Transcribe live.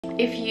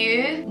If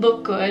you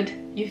look good,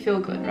 you feel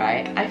good,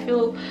 right? I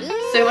feel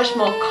so much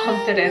more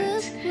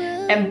confident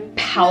and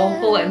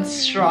powerful and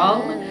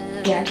strong.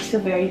 Yeah, I just feel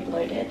very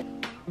bloated.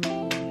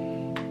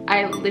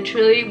 I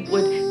literally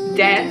would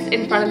dance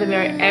in front of the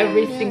mirror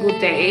every single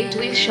day,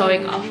 really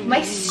showing off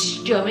my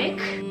stomach.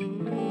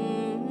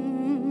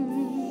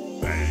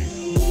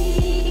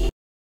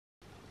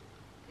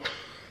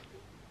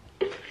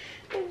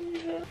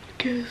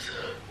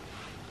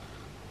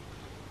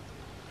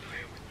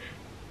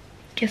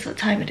 Guess what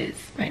time it is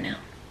right now?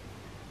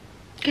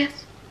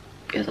 Guess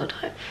what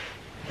time?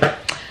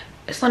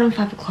 It's not even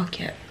 5 o'clock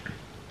yet.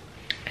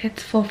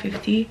 It's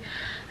 4:50.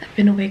 I've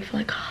been awake for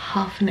like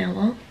half an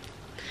hour.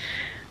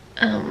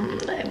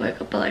 I woke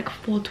up at like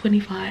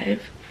 4:25.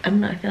 I don't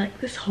know, I feel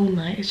like this whole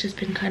night it's just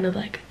been kind of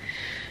like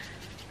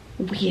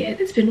weird.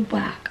 It's been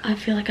whack. I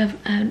feel like I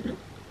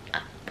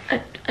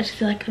just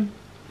feel like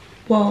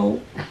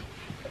whoa.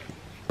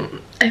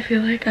 I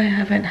feel like I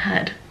haven't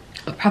had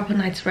a proper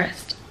night's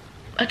rest.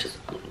 But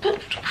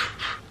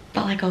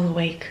like I was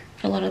awake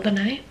for a lot of the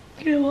night.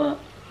 You know what?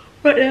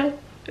 Right now,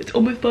 it's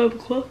almost 5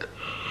 o'clock.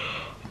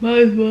 Might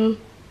as well.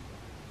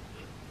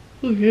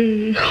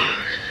 Okay.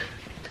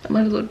 I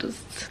might as well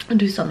just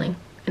do something,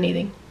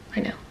 anything,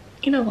 right now.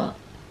 You know what?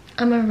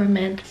 I'm gonna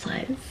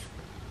romanticize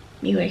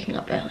me waking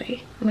up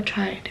early. I'm gonna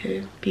try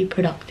to be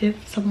productive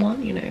for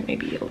someone, you know,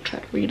 maybe I'll try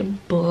to read a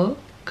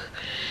book.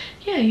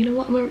 Yeah, you know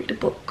what? I'm gonna read a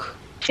book.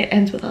 It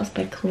Ends With Us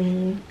by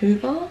Colleen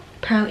Hoover.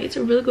 Apparently it's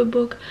a really good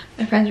book.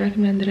 My friends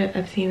recommended it.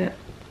 I've seen it,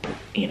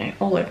 you know,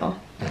 all over.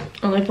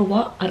 All over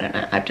what? I don't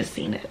know. I've just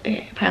seen it.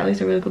 Okay, apparently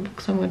it's a really good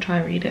book, so I'm gonna try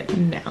and read it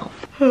now.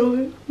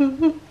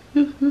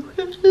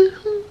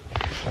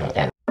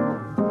 Yeah.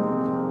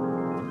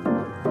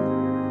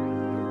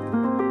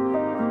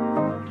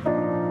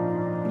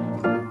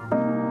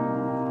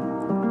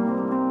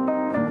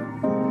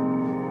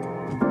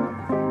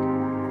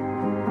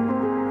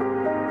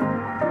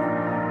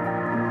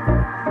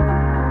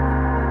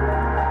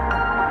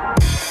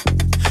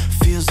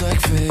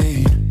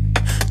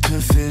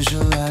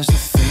 Visualize the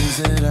things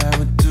that I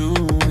would do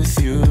with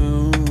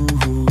you.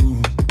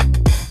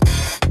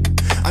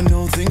 I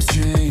know things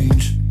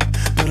change,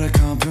 but I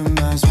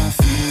compromise my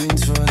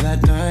feelings for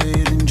that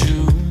night in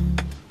June.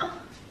 I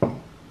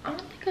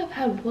don't think I've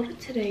had water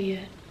today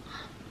yet.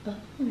 But,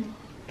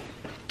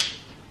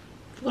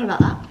 what about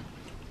that?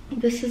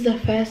 This is the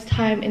first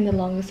time in the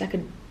longest I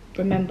could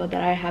remember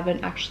that I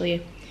haven't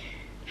actually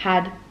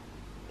had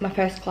my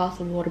first glass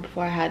of water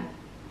before I had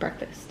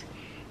breakfast.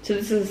 So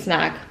this is a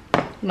snack.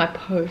 My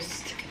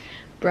post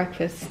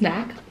breakfast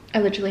snack. I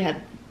literally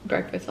had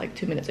breakfast like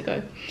 2 minutes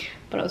ago,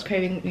 but I was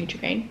craving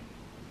Nutrigrain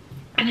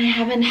and I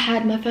haven't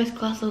had my first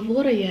glass of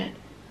water yet.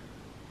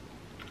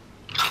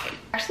 I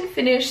actually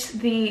finished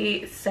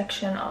the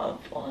section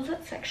of, what was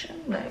that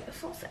section? No,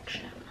 it's not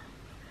section.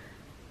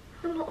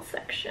 Not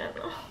section.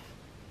 Oh.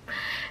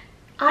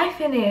 I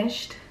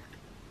finished.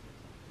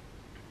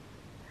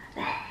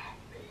 Now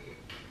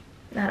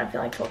I don't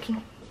feel like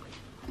talking.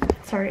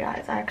 Sorry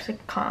guys, I actually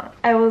can't.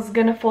 I was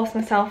gonna force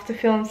myself to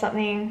film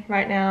something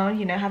right now,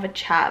 you know, have a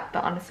chat,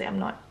 but honestly I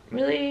don't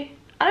really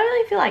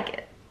feel like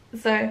it.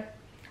 So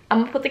I'm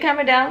gonna put the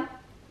camera down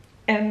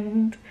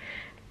and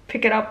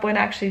pick it up when I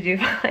actually do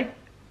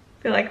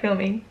feel like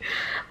filming.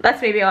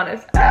 Let's be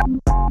honest. Yeah,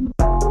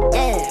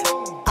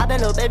 I bet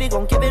little baby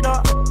gon' give it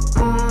up.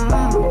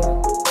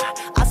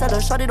 I said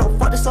her shorty don't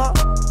fuck this up.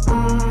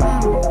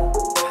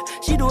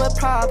 She do it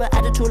proud, but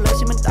attitude like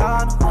she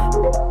Madonna.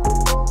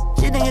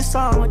 She think it's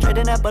song,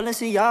 trading that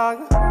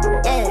Balenciaga.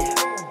 Yeah,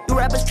 you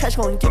rappers trash,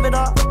 gon' give it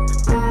up.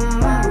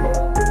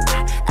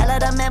 I like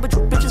that man, but you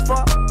bitches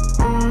fuck.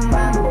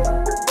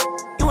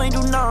 You ain't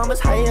do numbers,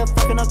 how you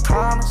fucking up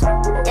commas?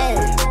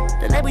 Yeah,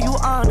 the label you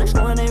on, that's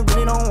showing they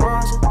really don't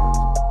want you.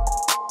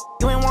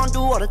 You ain't wanna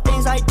do all the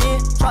things I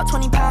did. Drop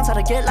 20 pounds, how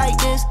to get like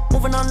this.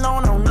 Moving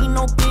alone, I don't need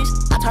no bitch.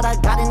 I thought I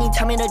got it, and he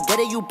tell me to get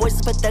it. You boys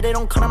is pathetic,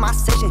 don't come to my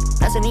session.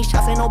 Blessing these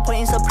shots, ain't no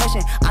point in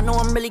suppression. I know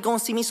I'm really gonna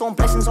see me some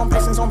blessings on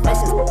blessings on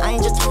blessings. I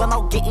ain't just talking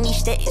about getting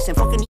these stats and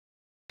fucking.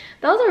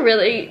 That was a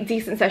really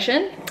decent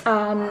session.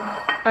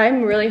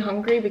 I'm really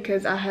hungry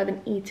because I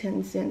haven't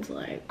eaten since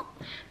like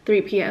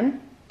 3 p.m.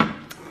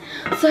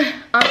 So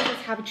I'm gonna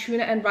just have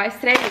tuna and rice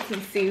today with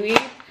some seaweed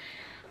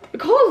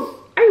because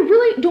I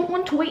really don't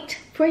want to wait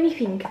for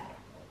anything.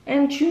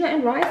 And tuna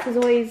and rice is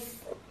always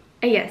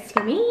a yes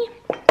for me.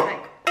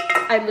 Like,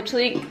 I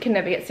literally can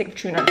never get sick of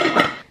tuna.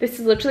 This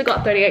has literally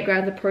got 38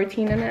 grams of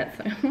protein in it,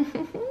 so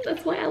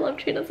that's why I love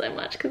tuna so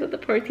much, because of the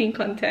protein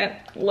content.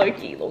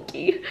 Low-key.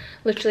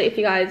 Literally, if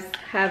you guys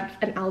have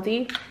an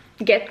Aldi,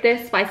 get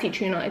this spicy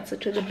tuna. It's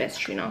literally the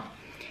best tuna.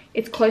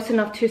 It's close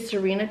enough to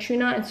Serena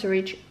tuna, and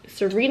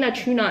Serena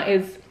tuna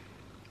is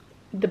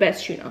the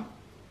best tuna,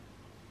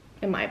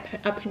 in my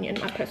opinion,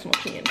 my personal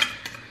opinion.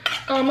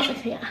 So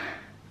yeah.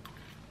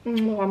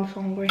 Oh, I'm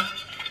so hungry.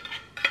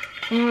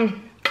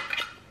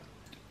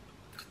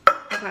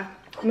 Okay,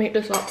 let me eat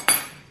this up.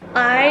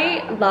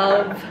 I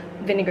love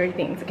vinegary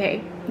things,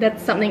 okay?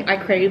 That's something I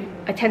crave.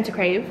 I tend to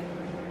crave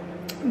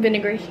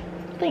vinegary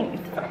things.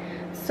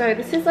 So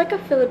this is like a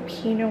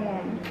Filipino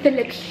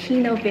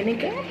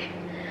vinegar.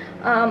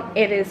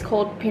 It is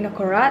called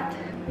pinakurat.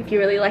 If you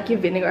really like your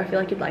vinegar, I feel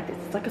like you'd like this.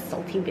 It's like a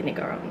salty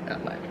vinegar.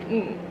 I'm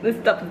like, this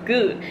stuff is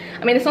good.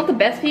 I mean, it's not the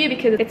best for you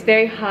because it's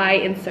very high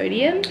in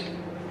sodium,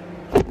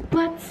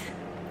 but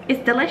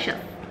it's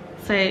delicious.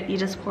 So you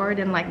just pour it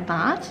in like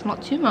that,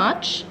 not too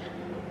much.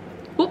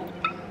 Oop.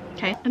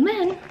 Okay, and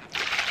then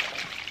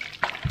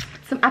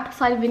some apple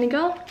cider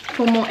vinegar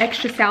for more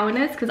extra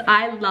sourness, because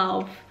I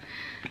love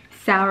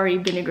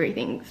soury vinegary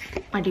things.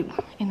 I do.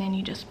 And then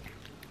you just,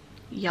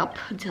 yup,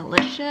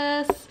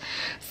 delicious.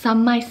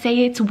 Some might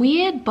say it's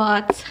weird,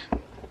 but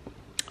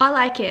I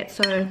like it,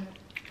 so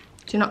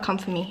do not come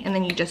for me. And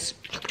then you just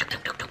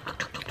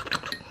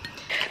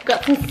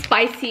got some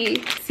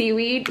spicy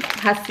seaweed. It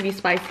has to be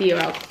spicy or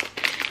else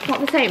it's not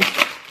the same.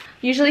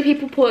 Usually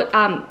people put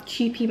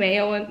QP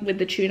mayo in with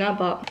the tuna,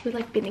 but with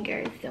like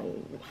vinegar, so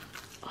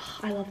oh,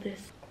 I love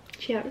this.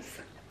 Cheers.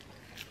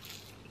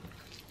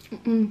 I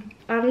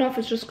don't know if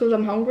it's just because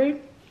I'm hungry.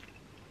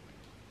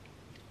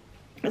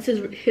 This is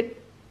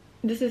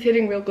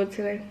hitting real good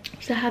today.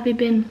 So have you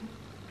been?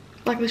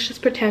 Like, let's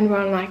just pretend we're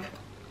on like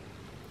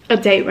a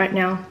date right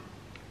now.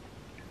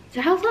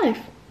 So how's life?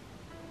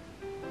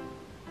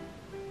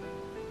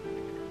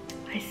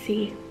 I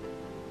see.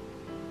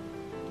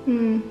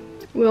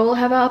 We all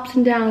have our ups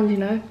and downs, you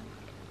know.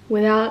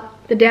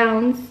 Without the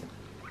downs,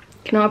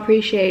 cannot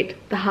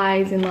appreciate the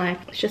highs in life.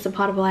 It's just a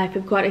part of life.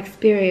 We've got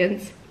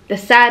experience. The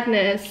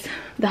sadness,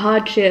 the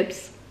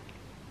hardships,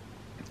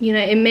 you know,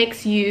 it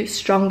makes you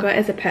stronger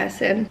as a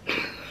person.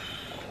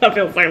 That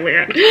feels so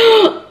weird.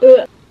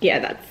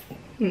 Yeah,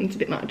 it's a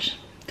bit much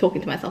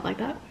talking to myself like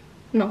that.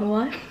 I'm not gonna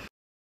lie.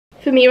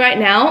 For me right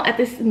now, at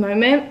this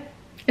moment,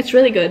 it's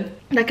really good.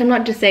 Like, I'm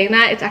not just saying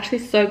that, it's actually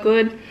so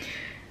good.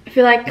 I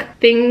feel like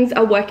things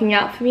are working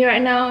out for me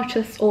right now. It's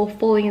just all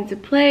falling into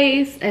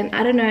place, and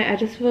I don't know, I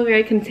just feel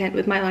very content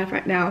with my life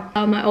right now.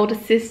 My older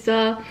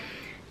sister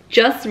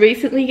just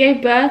recently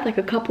gave birth, like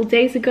a couple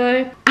days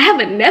ago. I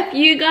have a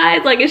nephew,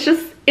 guys. Like,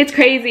 it's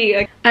crazy.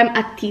 Like, I'm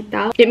a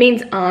tita. It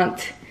means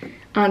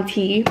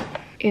auntie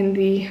in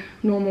the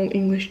normal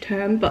English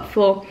term, but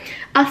for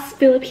us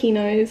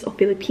Filipinos or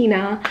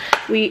Filipina,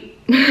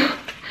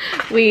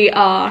 we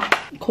are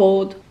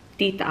called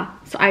tita.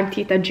 So I'm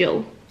Tita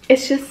Jill.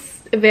 It's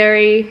just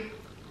very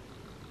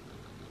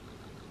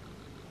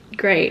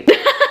great.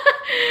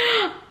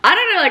 I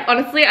don't know, like,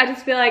 honestly, I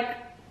just feel like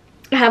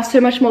I have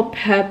so much more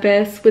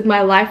purpose with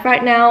my life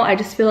right now. I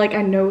just feel like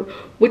I know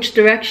which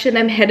direction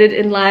I'm headed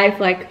in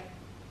life. Like,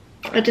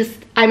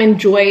 I'm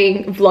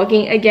enjoying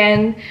vlogging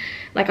again.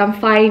 Like, I'm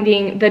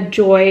finding the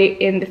joy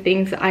in the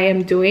things that I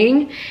am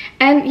doing,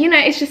 and you know,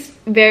 it's just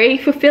very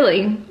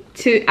fulfilling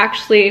to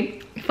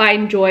actually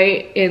find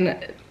joy in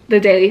the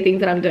daily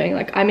things that I'm doing.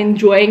 Like, I'm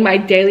enjoying my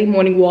daily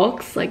morning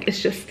walks. Like,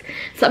 it's just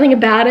something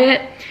about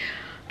it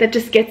that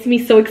just gets me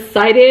so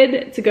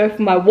excited to go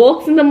for my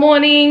walks in the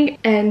morning,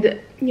 and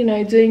you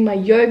know, doing my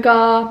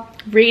yoga,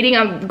 reading.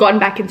 I've gotten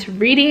back into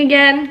reading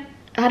again.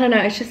 I don't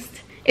know,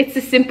 it's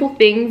the simple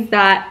things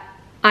that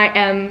I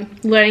am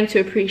learning to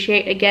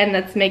appreciate again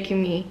that's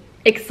making me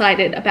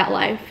excited about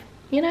life,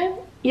 you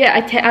know?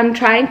 Yeah, I'm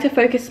trying to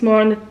focus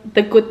more on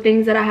the good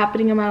things that are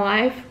happening in my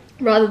life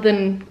rather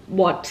than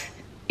what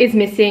is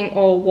missing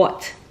or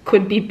what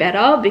could be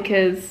better,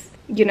 because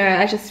you know,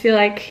 I just feel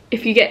like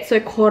if you get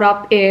so caught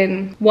up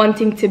in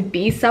wanting to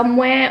be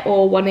somewhere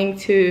or wanting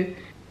to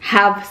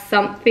have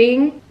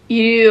something,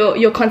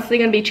 you're constantly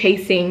going to be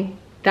chasing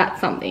that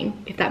something,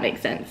 if that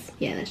makes sense.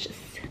 Yeah, that's just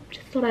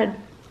thought I'd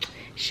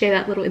share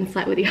that little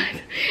insight with you guys.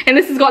 And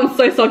this has gotten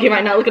so soggy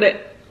right now, look at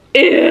it.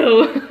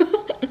 Ew.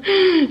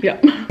 Yeah.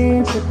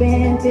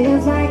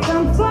 Feels like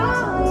I'm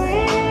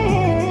falling.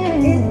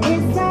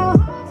 It's so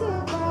hard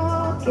to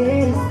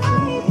focus.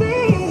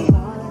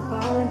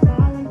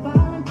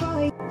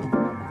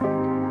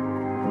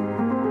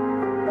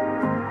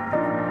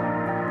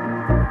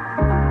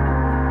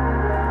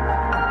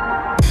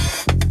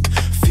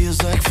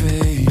 Feels like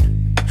fate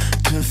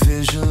to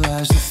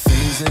visualize the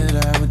things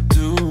that I would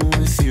do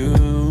with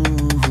you.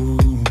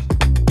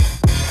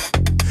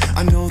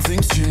 I know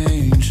things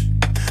change.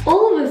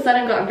 All of a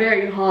sudden got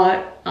very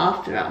hot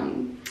after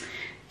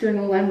doing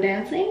all that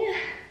dancing.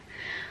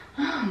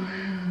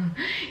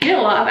 You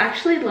know what, I'm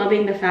actually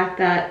loving the fact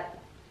that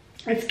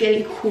it's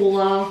getting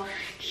cooler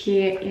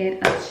here in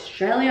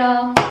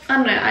Australia. I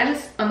don't know, I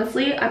just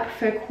honestly I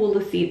prefer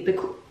cooler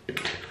seasons.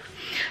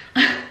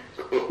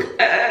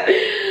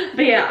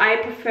 But yeah, I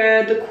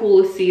prefer the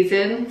cooler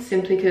season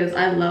simply because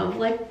I love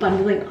like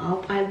bundling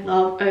up. I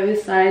love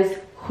oversized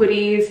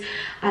hoodies.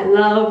 I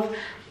love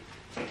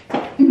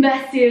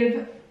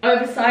massive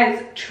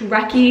oversized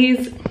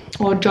trackies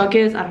or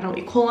joggers. I don't know what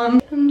you call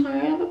them. I'm sorry,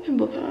 I have a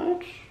pimple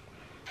patch.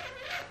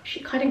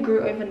 She kind of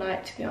grew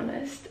overnight, to be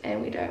honest,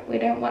 and we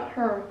don't want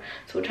her.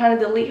 So we're trying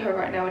to delete her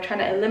right now. We're trying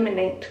to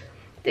eliminate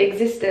the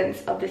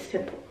existence of this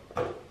pimple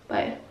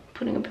by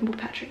putting a pimple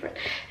patch over it.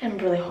 And I'm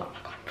really hot. Oh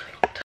my god, I'm really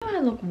hot. I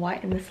look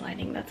white in this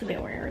lighting. That's a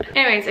bit weird.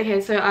 Anyways, okay,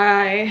 so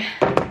I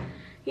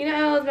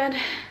was meant.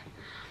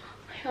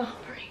 Oh,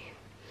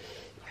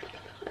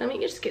 Let me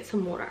just get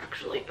some water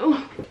actually.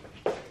 Oh.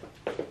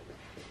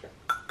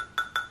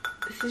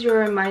 This is your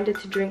reminder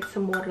to drink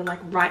some water like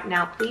right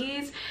now,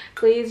 please.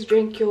 Please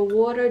drink your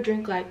water.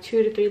 Drink like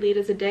 2 to 3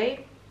 liters a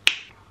day.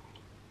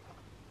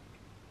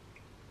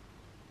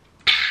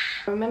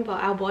 Remember,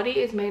 our body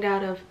is made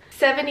out of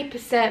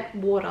 70%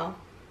 water.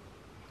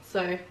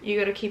 So you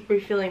gotta keep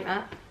refilling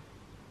that.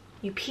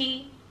 You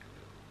pee,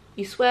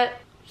 you sweat.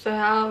 So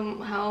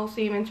how else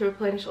are you meant to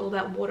replenish all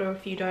that water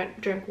if you don't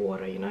drink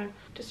water, you know?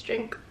 Just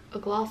drink a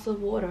glass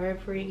of water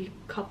every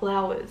couple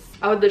hours.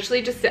 I would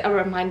literally just set a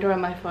reminder on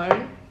my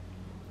phone.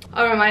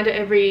 A reminder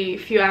every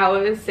few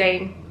hours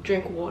saying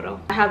drink water.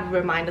 I have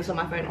reminders on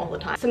my phone all the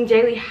time. Some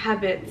daily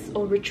habits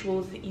or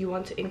rituals that you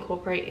want to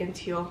incorporate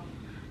into your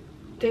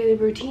daily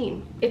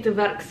routine. It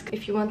works.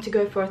 If you want to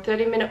go for a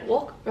 30-minute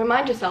walk,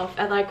 remind yourself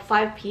at like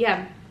 5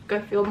 p.m. go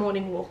for your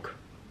morning walk.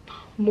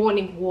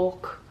 Morning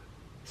walk.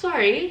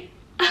 Sorry.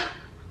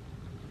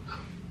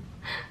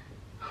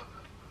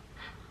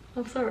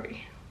 I'm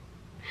sorry.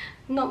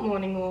 Not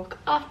morning walk,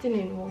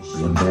 afternoon walk.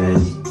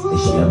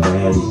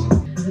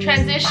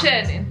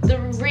 Transition in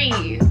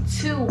 3,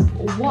 2,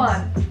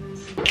 1.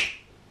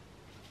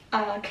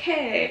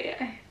 Okay,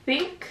 I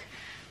think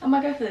I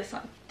might go for this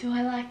one. Do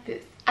I like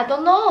this? I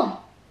don't know.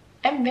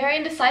 I'm very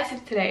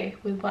indecisive today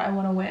with what I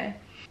want to wear.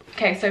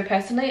 Okay, so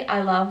personally,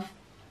 I love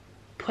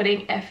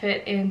putting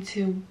effort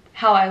into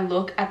how I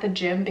look at the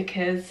gym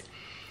because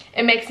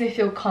it makes me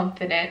feel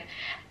confident.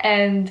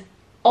 And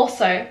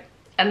also,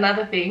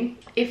 another thing,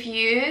 if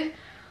you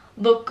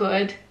look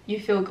good, you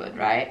feel good,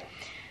 right?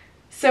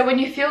 So when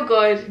you feel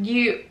good,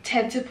 you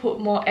tend to put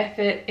more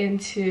effort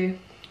into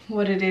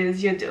what it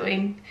is you're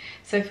doing.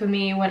 So for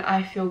me, when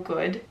I feel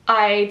good,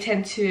 I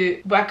tend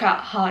to work out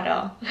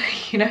harder,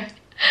 you know?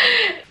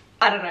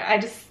 I don't know, I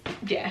just,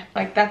 yeah,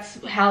 like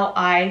that's how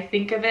I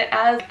think of it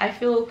as. I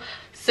feel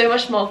so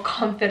much more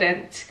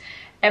confident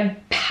and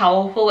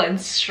powerful and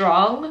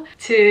strong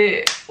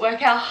to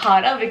work out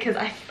harder because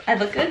I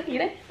look good, you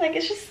know? Like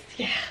it's just,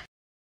 yeah.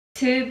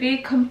 To be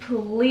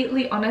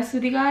completely honest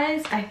with you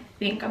guys, I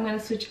think I'm gonna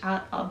switch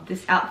out of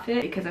this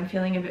outfit because I'm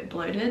feeling a bit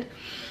bloated.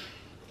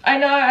 I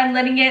know I'm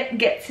letting it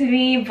get to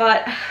me,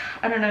 but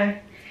I don't know.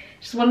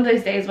 Just one of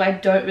those days where I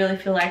don't really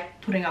feel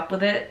like putting up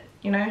with it,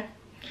 you know?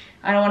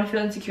 I don't want to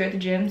feel insecure at the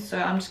gym, so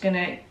I'm just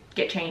gonna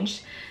get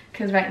changed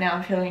because right now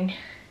I'm feeling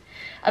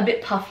a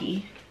bit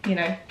puffy, you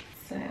know?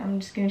 So I'm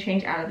just gonna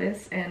change out of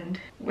this and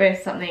wear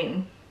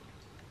something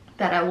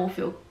that I will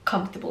feel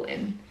comfortable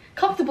in.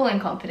 Comfortable and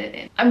confident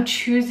in. I'm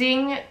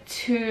choosing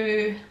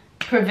to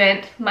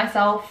prevent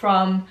myself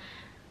from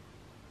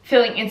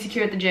feeling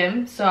insecure at the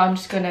gym, so I'm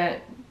just gonna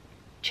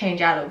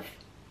change out of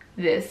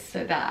this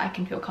so that I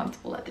can feel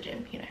comfortable at the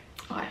gym, you know.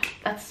 Okay,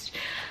 that's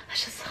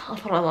just, I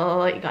thought I'll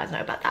let you guys know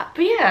about that.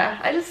 But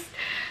yeah,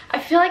 I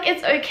feel like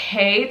it's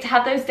okay to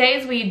have those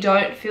days where you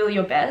don't feel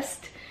your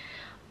best,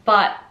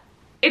 but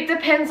it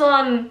depends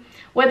on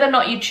whether or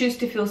not you choose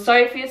to feel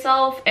sorry for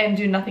yourself and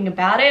do nothing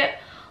about it,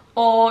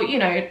 or, you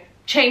know,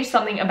 change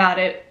something about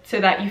it so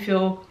that you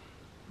feel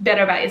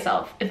better about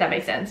yourself, if that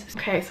makes sense.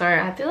 Okay, sorry,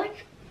 I have to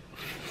like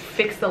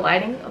fix the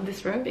lighting of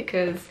this room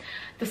because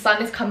the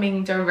sun is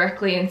coming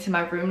directly into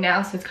my room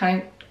now, so it's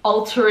kind of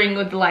altering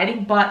with the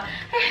lighting. But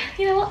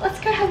you know what, let's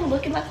go have a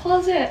look in my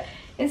closet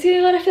and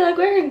see what I feel like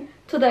wearing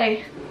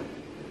today.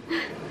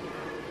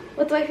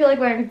 What do I feel like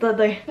wearing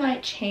today? I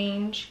might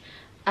change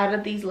out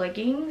of these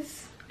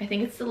leggings. I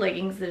think it's the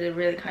leggings that are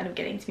really kind of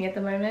getting to me at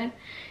the moment.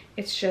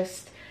 It's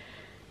just,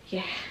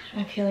 yeah,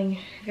 I'm feeling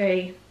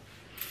very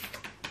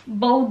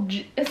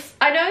bulge.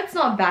 I know it's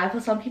not bad for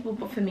some people,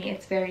 but for me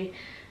it's very,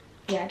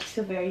 yeah, I just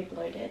feel very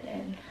bloated.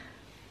 And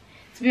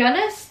to be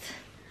honest,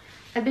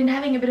 I've been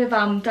having a bit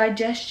of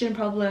digestion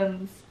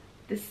problems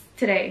this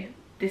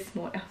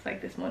morning. I was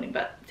like this morning,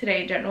 but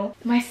today in general.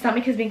 My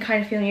stomach has been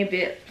kind of feeling a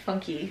bit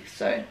funky,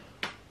 so.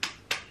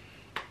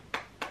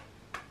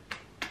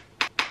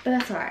 But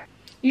that's alright.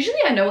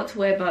 Usually I know what to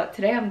wear, but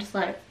today I'm just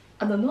like,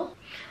 I don't know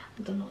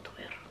what to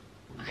wear.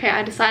 Okay,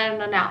 I decided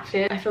on an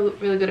outfit. I feel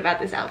really good about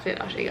this outfit.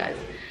 I'll show you guys.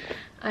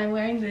 I'm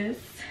wearing this.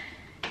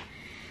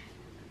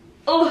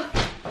 Oh,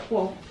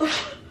 whoa.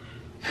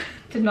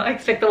 Did not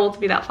expect the wall to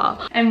be that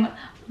far. I'm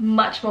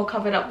much more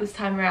covered up this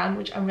time around,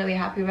 which I'm really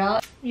happy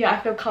about. Yeah, I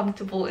feel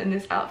comfortable in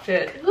this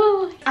outfit.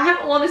 Ooh. I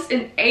haven't worn this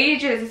in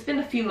ages. It's been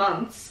a few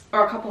months,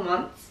 or a couple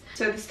months.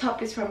 So this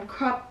top is from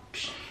Cotton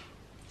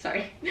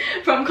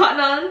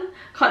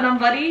On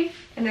Buddy,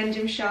 and then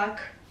Gymshark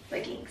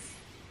leggings.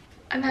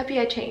 I'm happy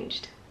I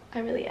changed. I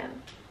really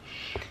am.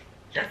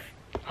 Yes.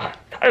 I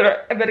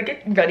better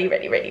get ready,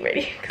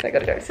 because I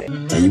gotta go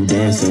soon. Are you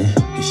dancing?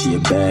 Is she a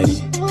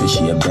baddie? Is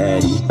she a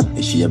baddie?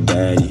 Is she a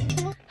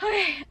baddie?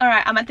 Okay,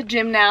 alright, I'm at the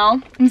gym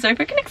now. I'm so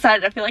freaking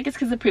excited. I feel like it's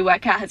because the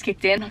pre-workout has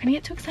kicked in. I'm not gonna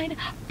get too excited,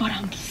 but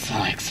I'm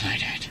so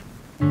excited.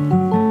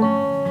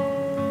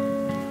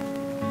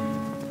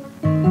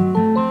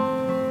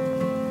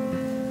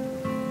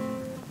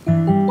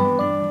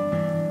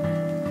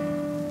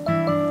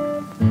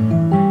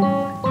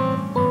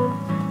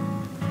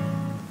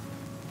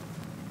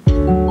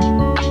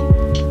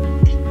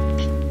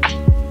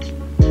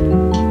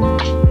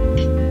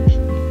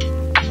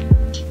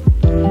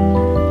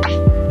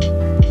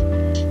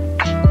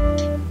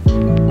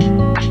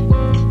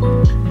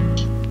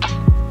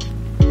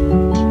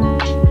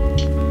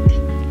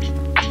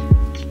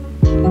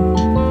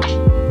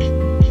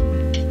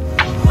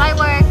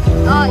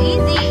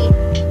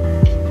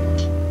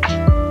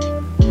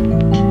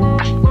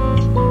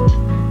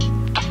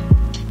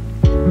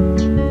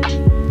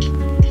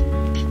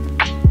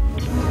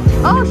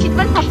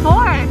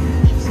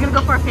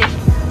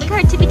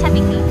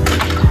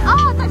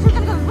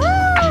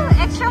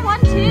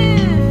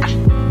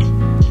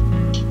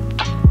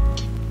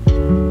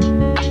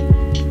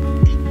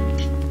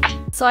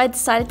 So I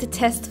decided to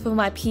test for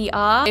my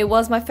PR. It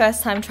was my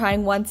first time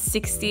trying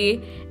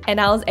 160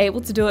 and I was able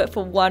to do it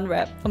for 1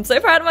 rep. I'm so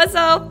proud of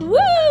myself.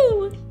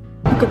 Woo!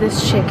 Look at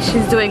this chick.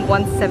 She's doing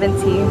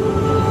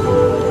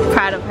 170.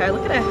 Proud of her.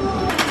 Look at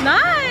her.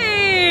 Nice!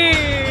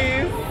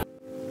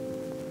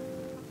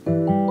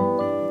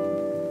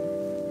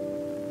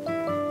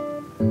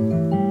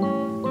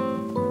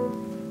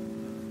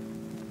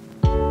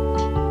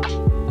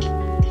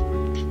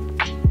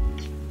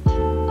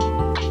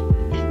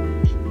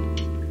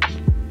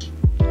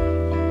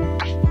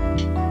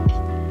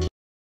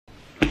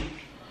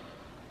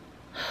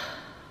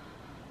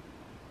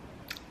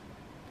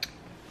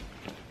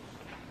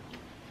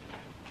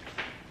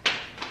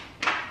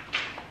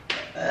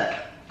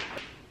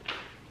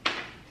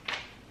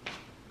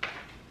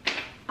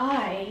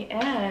 I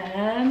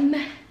am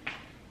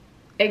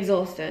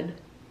exhausted.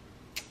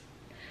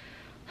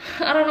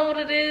 I don't know what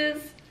it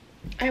is.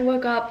 I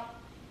woke up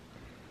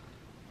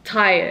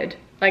tired,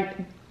 like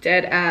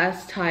dead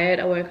ass tired.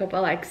 I woke up at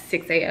like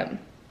 6 a.m.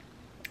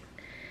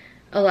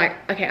 I was like,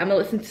 okay, I'm gonna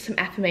listen to some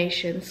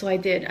affirmations. So I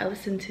did. I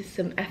listened to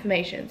some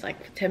affirmations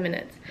like for 10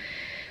 minutes.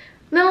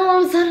 Then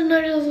all of a sudden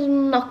I just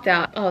knocked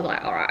out. I was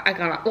like, all right, I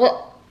got up.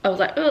 Well, I was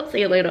like, oh, see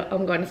you later.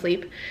 I'm going to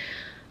sleep. And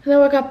then I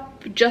woke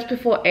up just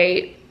before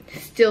 8.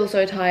 Still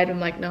so tired.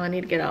 I'm like, no, I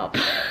need to get up.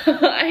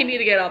 I need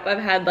to get up. I've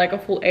had like a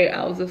full 8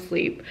 hours of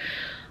sleep.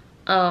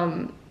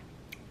 I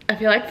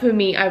feel like for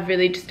me, I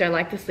really just don't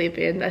like to sleep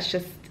in. That's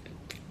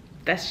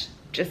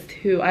just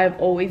who I've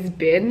always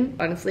been.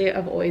 Honestly,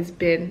 I've always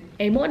been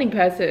a morning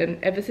person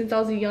ever since I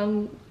was a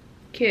young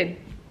kid.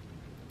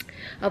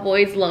 I've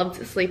always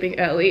loved sleeping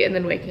early and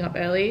then waking up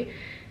early.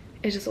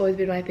 It's just always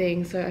been my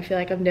thing. So I feel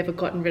like I've never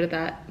gotten rid of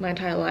that my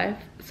entire life.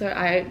 So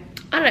I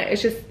don't know,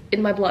 it's just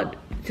in my blood.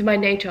 It's in my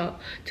nature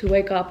to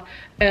wake up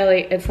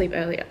early and sleep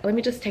early. Let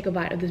me just take a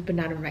bite of this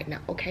banana right now,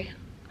 okay?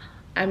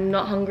 I'm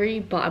not hungry,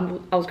 but I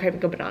was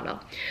craving a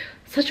banana.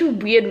 Such a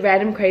weird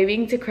random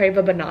craving to crave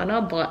a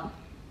banana, but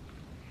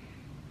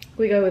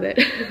we go with it.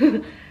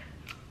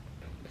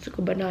 It's like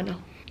a banana.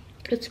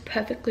 It's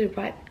perfectly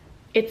ripe.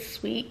 It's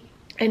sweet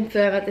and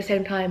firm at the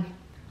same time.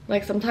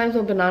 Like sometimes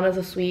when bananas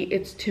are sweet,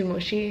 it's too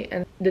mushy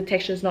and the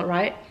texture is not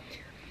right.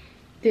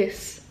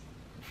 This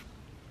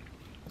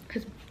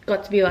has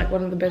got to be like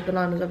one of the best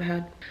bananas I've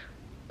had.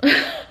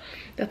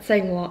 That's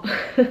saying a lot.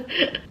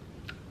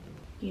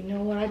 You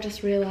know what I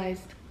just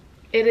realized?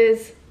 It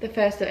is the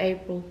 1st of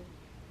April.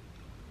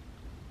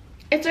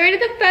 It's already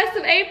the 1st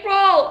of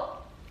April!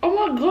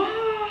 Oh my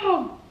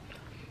god!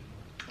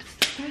 It's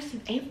the 1st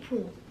of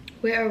April.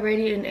 We're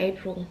already in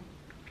April.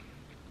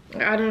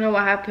 I don't know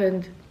what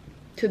happened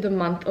to the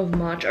month of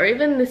March or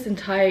even this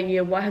entire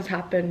year. What has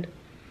happened?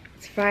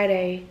 It's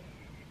Friday,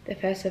 the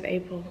 1st of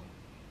April.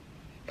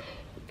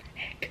 What the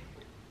heck?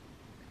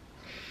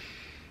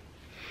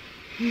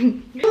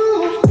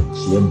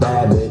 She a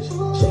bad bitch,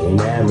 she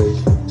ain't average,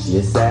 she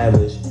a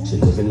savage, she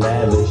living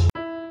lavish.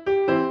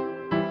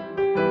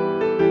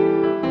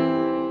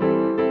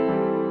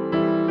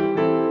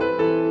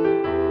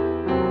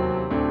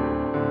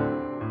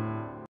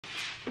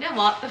 You know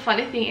what? The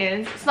funny thing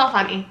is, it's not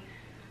funny.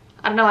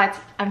 I don't know why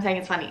I'm saying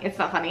it's funny. It's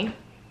not funny.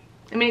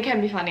 I mean, it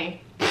can be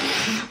funny.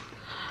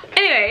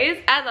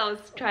 Anyways, as I was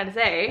trying to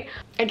say,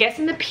 I guess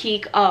in the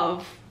peak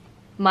of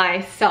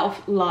my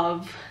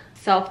self-love,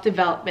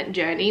 self-development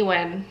journey,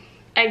 when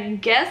I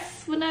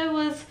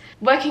was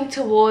working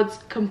towards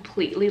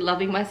completely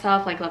loving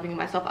myself, like loving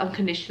myself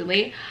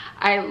unconditionally,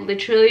 I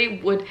literally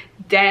would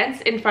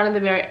dance in front of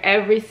the mirror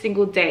every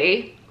single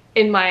day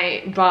in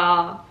my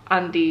bra,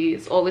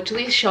 undies, or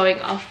literally showing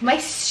off my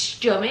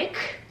stomach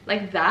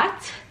like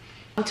that,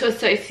 to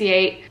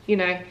associate, you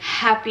know,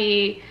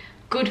 happy,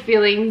 good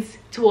feelings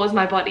towards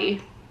my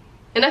body.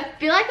 And I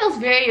feel like that was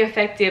very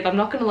effective. I'm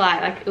not gonna lie,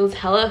 like it was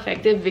hella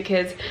effective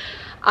because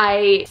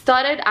I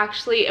started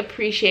actually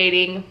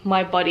appreciating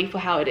my body for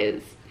how it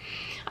is.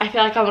 I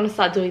feel like I want to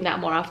start doing that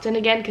more often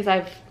again because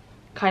I've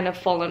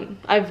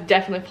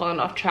definitely fallen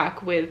off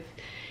track with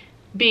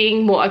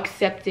being more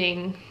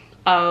accepting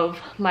of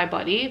my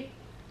body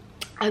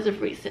as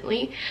of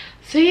recently.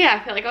 So yeah,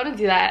 I feel like I want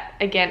to do that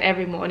again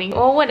every morning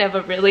or whenever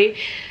really,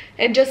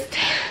 and just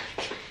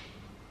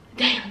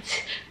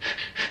dance,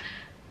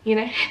 you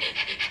know,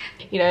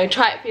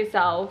 try it for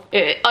yourself.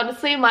 It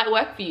honestly might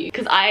work for you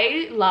because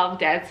I love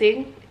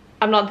dancing.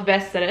 I'm not the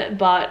best at it,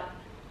 but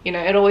you know,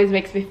 it always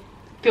makes me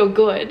feel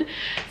good.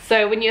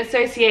 So when you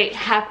associate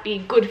happy,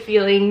 good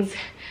feelings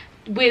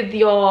with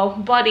your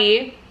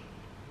body,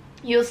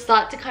 you'll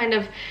start to kind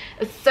of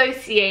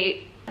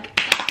associate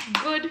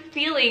good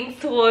feelings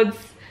towards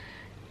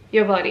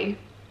your body.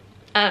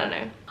 I don't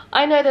know.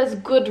 I know there's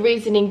good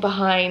reasoning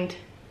behind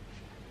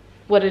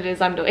what it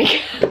is I'm doing.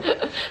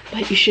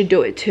 But you should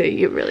do it too,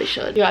 you really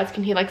should. You guys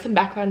can hear like some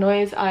background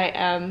noise. I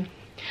am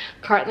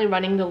currently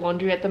running the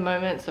laundry at the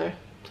moment, so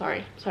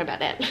sorry about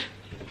that.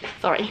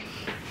 Sorry.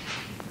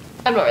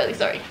 I'm not really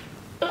sorry.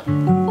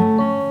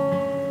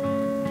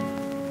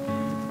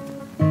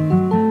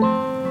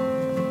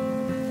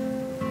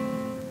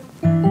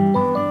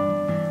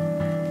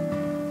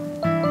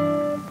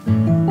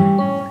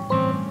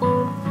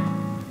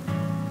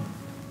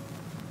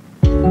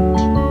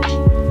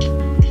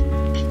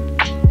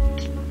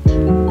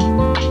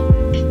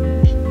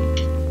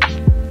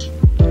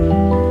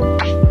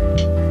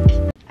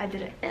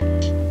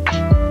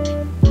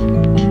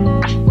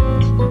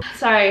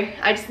 Sorry,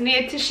 I just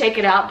needed to shake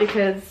it out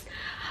because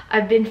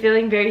I've been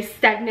feeling very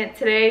stagnant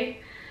today.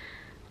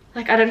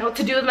 Like, I don't know what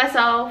to do with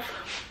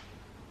myself.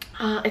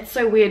 It's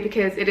so weird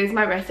because it is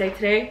my rest day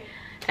today,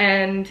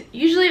 and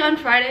usually on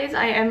Fridays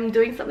I am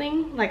doing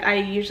something. Like, I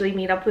usually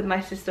meet up with my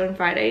sister on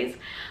Fridays,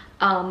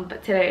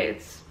 but today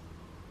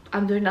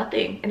I'm doing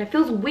nothing, and it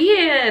feels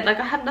weird. Like,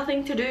 I have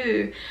nothing to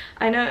do.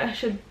 I know I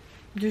should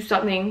do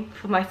something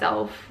for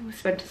myself,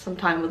 spend some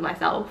time with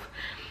myself,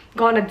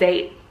 go on a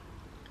date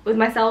with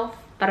myself,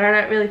 but I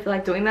don't really feel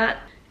like doing that.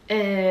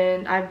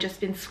 And I've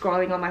just been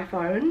scrolling on my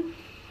phone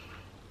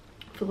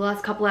for the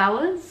last couple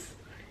hours.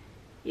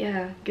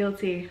 Yeah,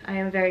 guilty. I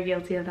am very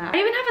guilty of that. I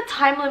even have a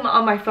time limit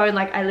on my phone.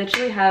 Like, I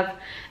literally have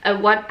a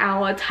 1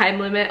 hour time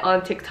limit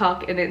on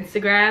TikTok and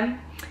Instagram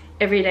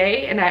every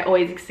day, and I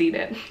always exceed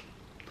it.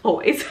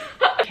 Always.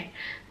 Okay.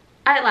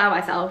 I allow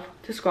myself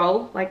to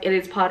scroll. Like, it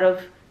is part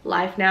of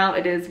life now.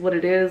 It is what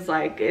it is.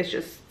 Like,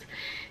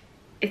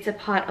 it's a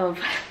part of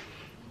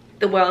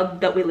the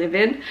world that we live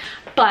in.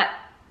 But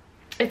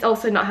it's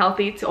also not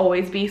healthy to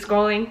always be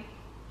scrolling.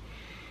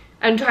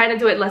 I'm trying to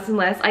do it less and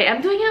less. I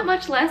am doing it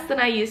much less than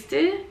I used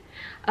to,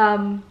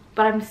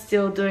 but I'm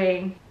still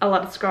doing a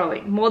lot of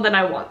scrolling, more than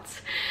I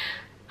want.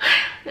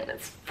 And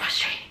it's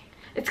frustrating.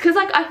 It's because,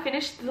 like, I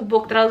finished the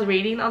book that I was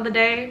reading the other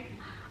day.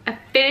 I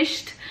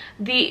finished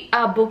the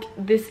book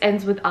This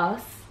Ends With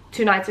Us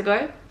 2 nights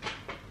ago.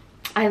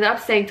 I ended up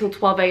staying till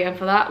 12 AM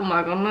for that. Oh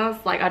my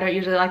goodness, like, I don't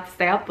usually like to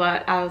stay up,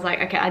 but I was like,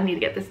 okay, I need to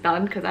get this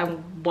done because I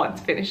want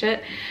to finish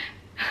it.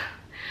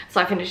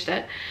 So I finished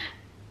it.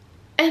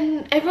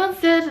 And everyone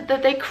said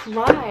that they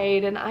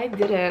cried and I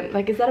didn't.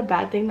 Like, is that a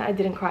bad thing that I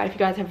didn't cry? If you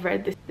guys have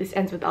read This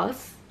Ends With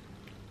Us,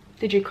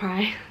 did you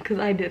cry? Because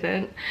I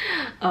didn't.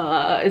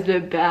 Is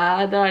it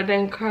bad that I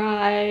didn't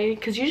cry?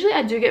 Because usually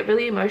I do get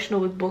really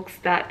emotional with books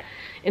that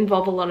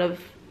involve a lot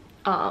of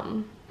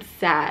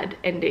sad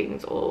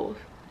endings or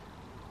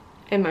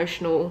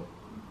emotional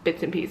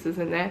bits and pieces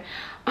in there.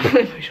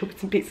 Emotional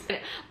bits and pieces.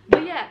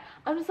 But yeah,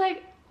 I'm just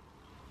like,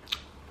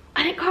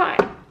 I didn't cry.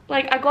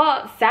 Like, I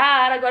got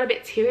sad, I got a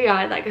bit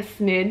teary-eyed, like a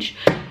smidge,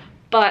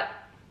 but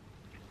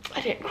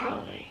I didn't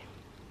cry.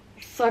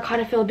 So I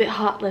kind of feel a bit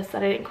heartless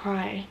that I didn't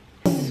cry.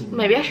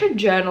 Maybe I should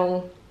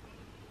journal.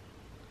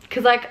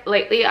 Because, like,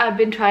 lately I've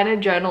been trying to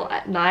journal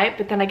at night,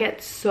 but then I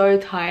get so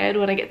tired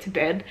when I get to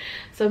bed.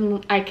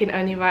 So I can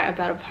only write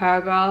about a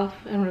paragraph,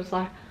 and I'm just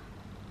like,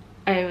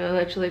 I'm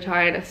literally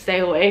trying to stay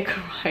awake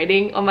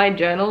writing on my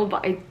journal,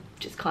 but I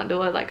just can't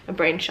do it. Like, my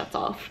brain shuts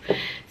off.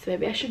 So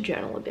maybe I should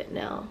journal a bit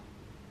now,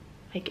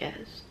 I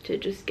guess, to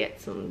just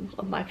get some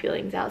of my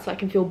feelings out so I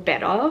can feel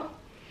better.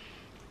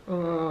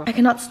 I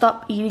cannot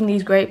stop eating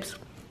these grapes.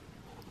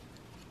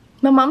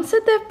 My mom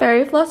said they're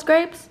fairy floss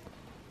grapes,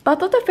 but I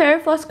thought the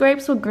fairy floss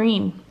grapes were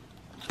green.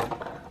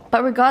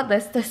 But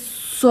regardless, they're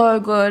so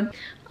good.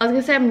 I was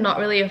gonna say I'm not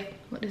really a...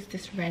 What is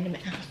this random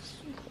ass?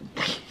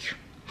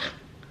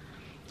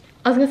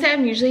 I was gonna say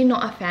I'm usually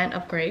not a fan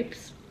of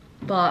grapes,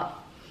 but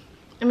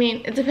I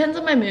mean, it depends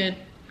on my mood,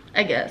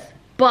 I guess.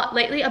 But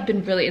lately I've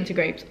been really into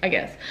grapes, I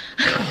guess.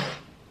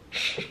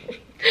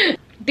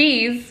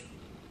 These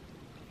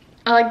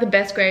are like the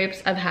best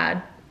grapes I've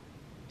had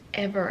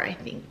ever, I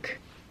think.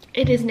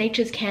 It is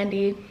Nature's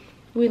Candy.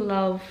 We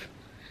love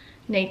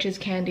Nature's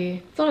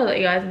Candy. Thought I'd let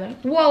you guys know.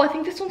 Whoa, I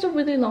think this one's a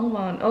really long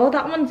one. Oh,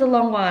 that one's a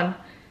long one.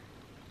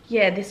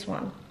 Yeah, this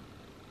one.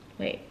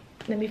 Wait,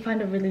 let me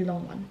find a really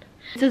long one.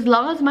 It's as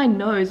long as my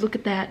nose, look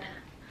at that.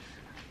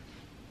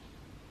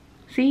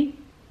 See?